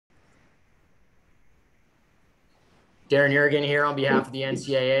Darren Jurgen here on behalf of the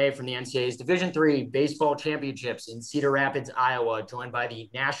NCAA from the NCAA's Division III Baseball Championships in Cedar Rapids, Iowa, joined by the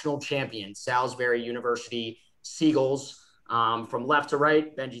national champion, Salisbury University Sea Gulls. From left to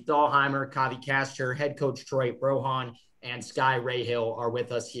right, Benji Thalheimer, Kavi Caster, head coach Troy Brohawn, and Sky Rahill are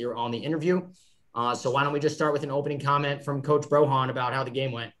with us here on the interview. So why don't we just start with an opening comment from Coach Brohawn about how the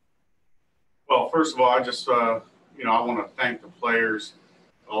game went? Well, first of all, I just, I want to thank the players,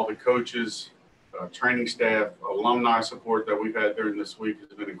 all the coaches, training staff, alumni support that we've had during this week has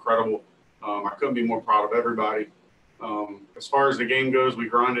been incredible. I couldn't be more proud of everybody. As far as the game goes, we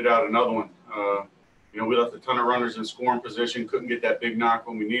grinded out another one. We left a ton of runners in scoring position, couldn't get that big knock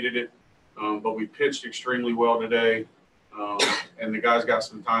when we needed it, but we pitched extremely well today. And the guys got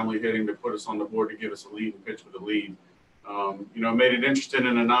some timely hitting to put us on the board to give us a lead and pitch with a lead. Made it interesting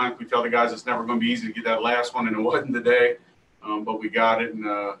in the ninth. We tell the guys it's never going to be easy to get that last one, and it wasn't today, but we got it.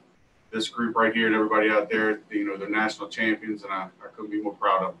 And this group right here and everybody out there, they're national champions, and I couldn't be more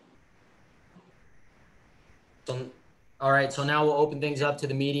proud of them. All right, so now we'll open things up to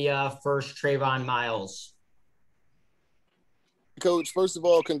the media. First, Trayvon Miles. Coach, first of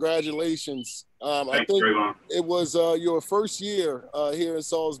all, congratulations. Thanks, Trayvon. It was your first year here in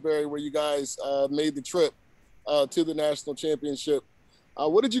Salisbury where you guys made the trip to the national championship.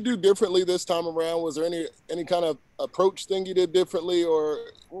 What did you do differently this time around? Was there any kind of approach thing you did differently, or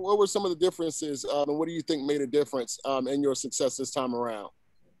what were some of the differences, and what do you think made a difference in your success this time around?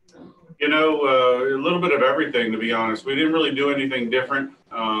 A little bit of everything, to be honest. We didn't really do anything different.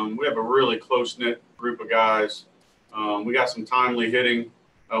 We have a really close-knit group of guys. We got some timely hitting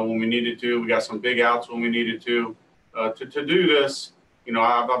when we needed to. We got some big outs when we needed to. To do this,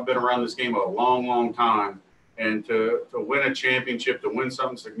 I've been around this game a long, long time. And to win a championship, to win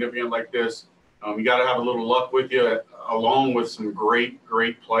something significant like this, you got to have a little luck with you, along with some great,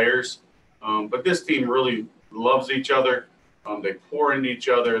 great players. But this team really loves each other. They pour into each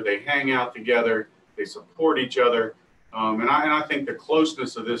other. They hang out together. They support each other. And I think the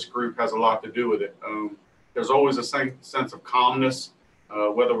closeness of this group has a lot to do with it. There's always a sense of calmness,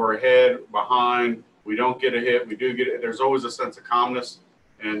 whether we're ahead, behind, we don't get a hit, we do get it. There's always a sense of calmness.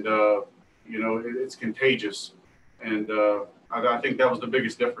 And, it's contagious. And I think that was the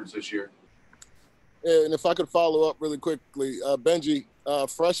biggest difference this year. And if I could follow up really quickly, Benji,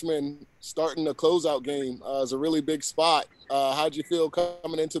 freshman starting a closeout game is a really big spot. How'd you feel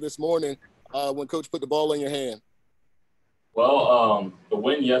coming into this morning when Coach put the ball in your hand? Well, the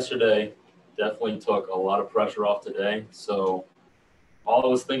win yesterday definitely took a lot of pressure off today. So all I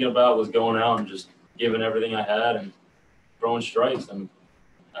was thinking about was going out and just giving everything I had and throwing strikes, and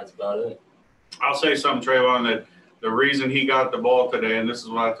that's about it. I'll say something, Trayvon, that the reason he got the ball today, and this is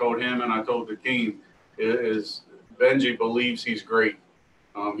what I told him and I told the team, is Benji believes he's great.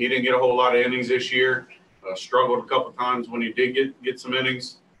 He didn't get a whole lot of innings this year, struggled a couple times when he did get some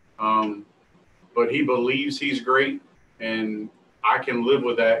innings, but he believes he's great, and I can live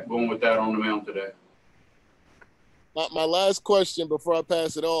with that, going with that on the mound today. My last question before I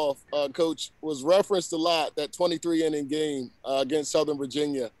pass it off, Coach, was referenced a lot, that 23-inning game against Southern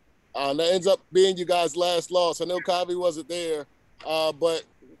Virginia. That ends up being you guys' last loss. I know Kavi wasn't there, but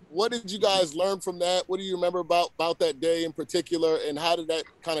what did you guys learn from that? What do you remember about that day in particular, and how did that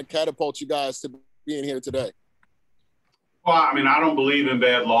kind of catapult you guys to being here today? Well, I don't believe in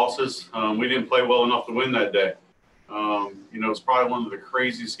bad losses. We didn't play well enough to win that day. It's probably one of the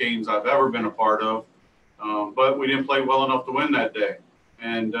craziest games I've ever been a part of, but we didn't play well enough to win that day.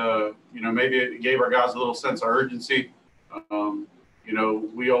 And, maybe it gave our guys a little sense of urgency.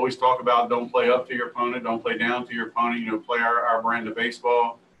 We always talk about don't play up to your opponent, don't play down to your opponent, play our brand of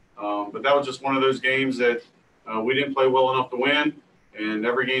baseball. But that was just one of those games that we didn't play well enough to win. And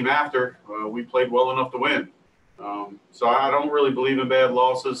every game after, we played well enough to win. So I don't really believe in bad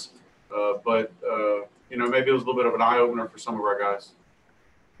losses, but maybe it was a little bit of an eye-opener for some of our guys.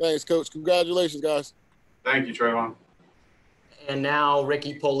 Thanks, Coach. Congratulations, guys. Thank you, Trayvon. And now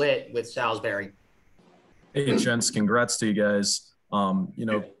Ricky Pollitt with Salisbury. Hey, gents, congrats to you guys.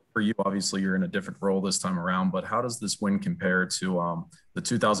 For you, obviously, you're in a different role this time around, but how does this win compare to the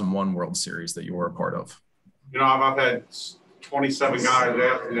 2001 World Series that you were a part of? I've had 27 guys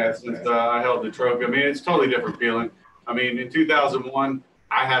after that since I held the trophy. It's a totally different feeling. In 2001,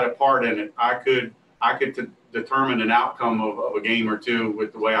 I had a part in it. I could determine an outcome of a game or two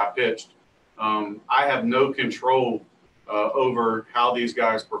with the way I pitched. I have no control over how these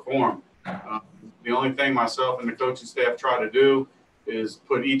guys perform. The only thing myself and the coaching staff try to do is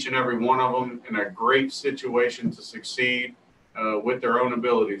put each and every one of them in a great situation to succeed with their own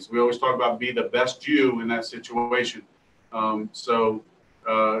abilities. We always talk about be the best you in that situation. So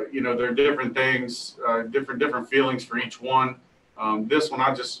there are different things, different feelings for each one. This one,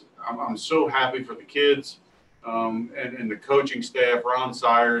 I'm so happy for the kids and the coaching staff. Ron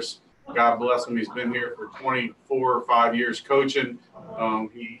Sires, God bless him, he's been here for 24 or 5 years coaching.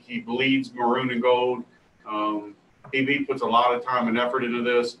 He bleeds maroon and gold. He puts a lot of time and effort into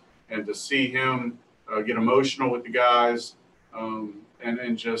this, and to see him get emotional with the guys,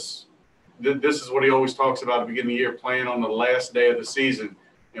 and just this is what he always talks about at the beginning of the year, playing on the last day of the season.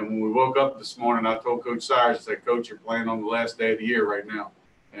 And when we woke up this morning, I told Coach Sires, I said, Coach, you're playing on the last day of the year right now.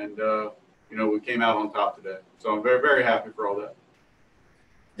 And, we came out on top today. So I'm very, very happy for all that.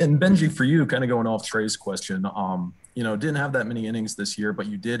 And Benji, for you, kind of going off Trey's question, didn't have that many innings this year, but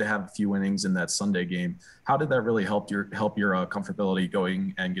you did have a few innings in that Sunday game. How did that really help your comfortability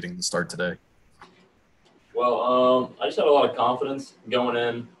going and getting the start today? Well, I just had a lot of confidence going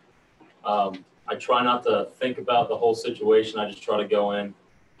in. I try not to think about the whole situation. I just try to go in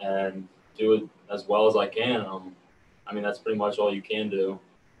and do it as well as I can. That's pretty much all you can do.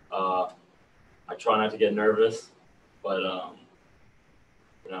 I try not to get nervous, but,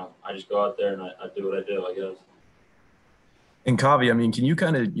 I just go out there and I do what I do, I guess. And Kavi, can you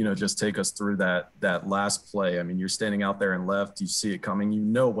kind of, just take us through that last play? You're standing out there and left, you see it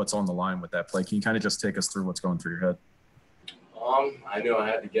coming, what's on the line with that play. Can you kind of just take us through what's going through your head? I knew I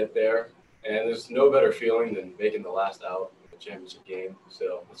had to get there, and there's no better feeling than making the last out in the championship game.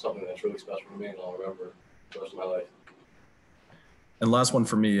 So it's something that's really special for me, and I'll remember the rest of my life. And last one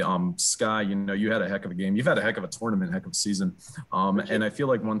for me, Sky, you had a heck of a game. You've had a heck of a tournament, heck of a season. And I feel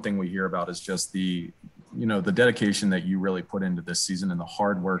like one thing we hear about is just the dedication that you really put into this season and the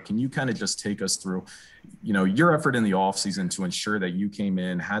hard work. Can you kind of just take us through, your effort in the off season to ensure that you came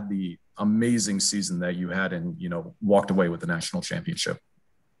in, had the amazing season that you had, and, walked away with the national championship?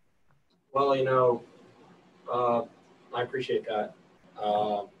 Well, I appreciate that.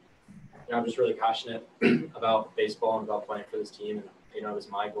 I'm just really passionate about baseball and about playing for this team. And, it was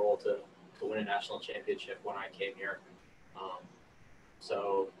my goal to win a national championship when I came here.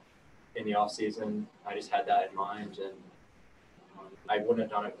 So in the off season, I just had that in mind, and I wouldn't have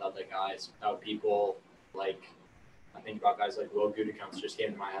done it without the guys, without people like, I think about guys like Will Gutekunst just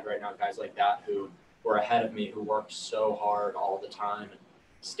came to my head right now, guys like that who were ahead of me, who worked so hard all the time and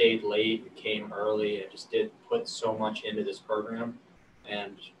stayed late and came early and just did put so much into this program.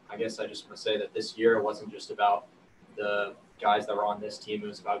 And I guess I just want to say that this year it wasn't just about the guys that were on this team. It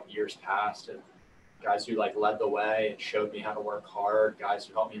was about years past and guys who led the way and showed me how to work hard, guys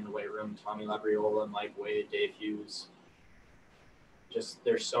who helped me in the weight room, Tommy Labriola, Mike Wade, Dave Hughes. Just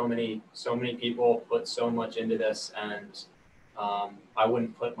there's so many people put so much into this, and I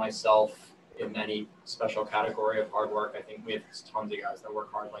wouldn't put myself in any special category of hard work. I think we have tons of guys that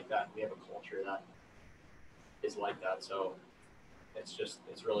work hard like that. We have a culture that is like that. So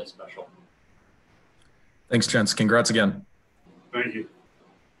it's really special. Thanks, gents. Congrats again. Thank you.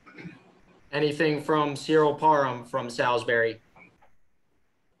 Anything from Cyril Parham from Salisbury?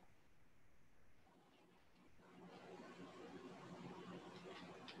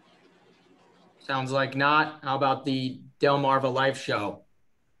 Sounds like not. How about the Delmarva Life Show?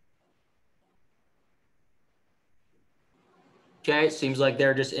 Okay, seems like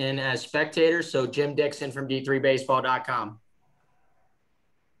they're just in as spectators. So Jim Dixon from D3Baseball.com.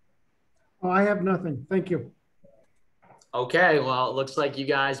 Oh, I have nothing. Thank you. Okay, well, it looks like you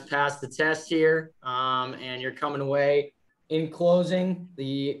guys passed the test here, and you're coming away. In closing,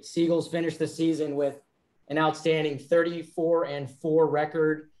 the Sea Gulls finished the season with an outstanding 34-4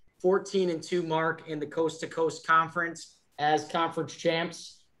 record, 14-2 mark in the Coast to Coast Conference as conference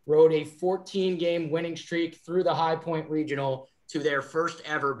champs, rode a 14-game winning streak through the High Point Regional to their first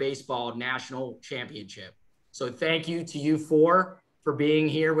ever baseball national championship. So thank you to you four for being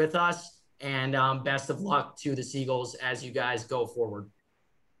here with us. And best of luck to the Sea Gulls as you guys go forward.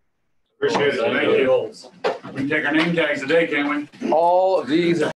 Appreciate it. Thank you. We can take our name tags today, can't we? All of these